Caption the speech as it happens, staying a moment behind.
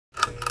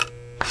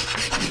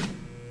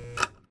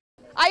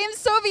am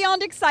so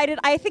beyond excited.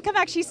 I think I'm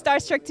actually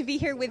starstruck to be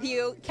here with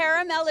you.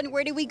 Caramel and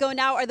Where Do We Go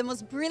Now are the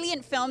most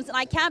brilliant films, and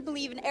I can't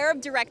believe an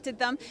Arab directed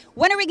them.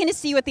 When are we going to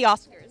see you at the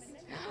Oscars?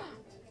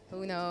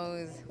 Who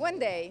knows? One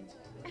day.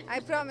 I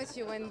promise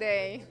you one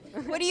day.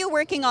 What are you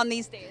working on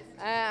these days?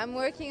 I'm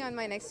working on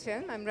my next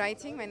film. I'm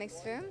writing my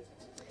next film.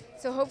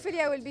 So hopefully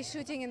I will be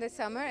shooting in the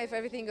summer, if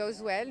everything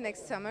goes well,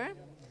 next summer.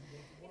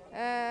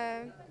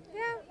 Yeah.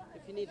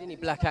 If you need any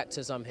black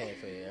actors, I'm here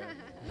for you.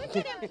 Look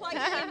at him plugging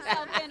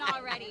himself in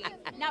already.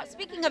 Now,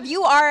 speaking of,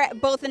 you are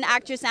both an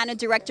actress and a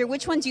director.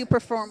 Which one do you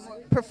prefer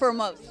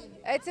most?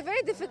 It's a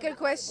very difficult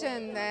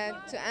question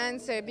to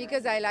answer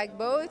because I like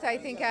both. I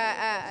think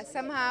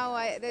somehow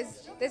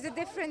there's a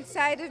different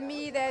side of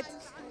me that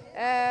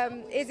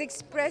is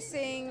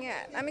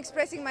I'm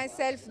expressing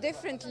myself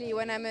differently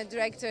when I'm a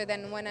director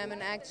than when I'm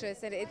an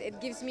actress, and it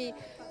gives me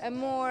a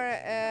more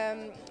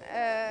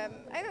I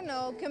don't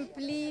know,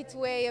 complete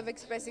way of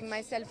expressing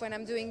myself when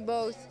I'm doing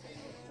both.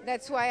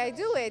 That's why I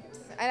do it.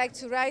 I like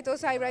to write.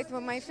 Also, I write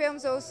for my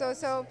films also,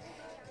 so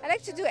I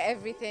like to do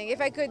everything. If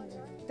I could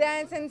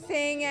dance and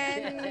sing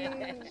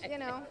and you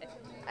know,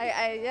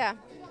 yeah.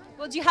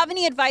 Well, do you have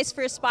any advice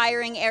for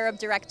aspiring Arab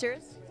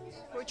directors?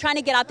 We're trying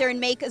to get out there and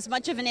make as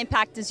much of an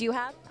impact as you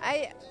have.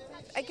 I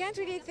can't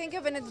really think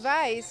of an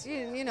advice.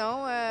 You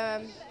know,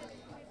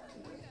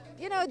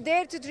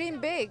 dare to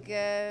dream big.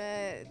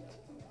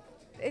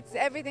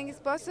 Everything is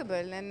possible,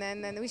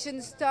 and we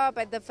shouldn't stop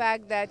at the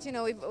fact that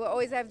we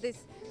always have this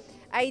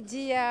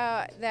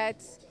idea that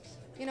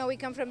we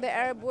come from the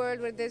Arab world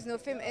where there's no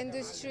film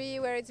industry,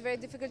 where it's very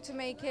difficult to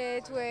make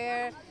it,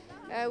 where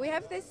we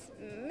have this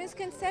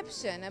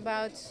misconception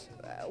about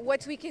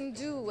what we can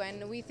do,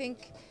 and we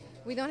think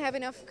we don't have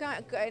enough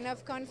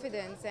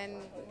confidence, and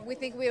we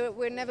think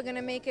we're never going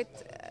to make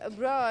it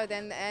abroad,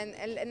 and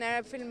an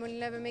Arab film will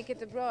never make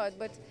it abroad.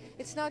 But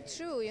it's not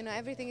true.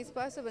 Everything is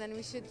possible, and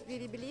we should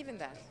really believe in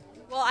that.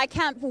 Well, I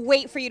can't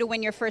wait for you to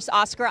win your first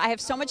Oscar. I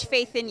have so much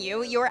faith in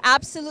you. You're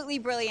absolutely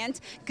brilliant.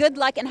 Good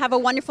luck and have a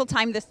wonderful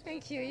time this week.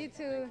 Thank you. You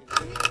too.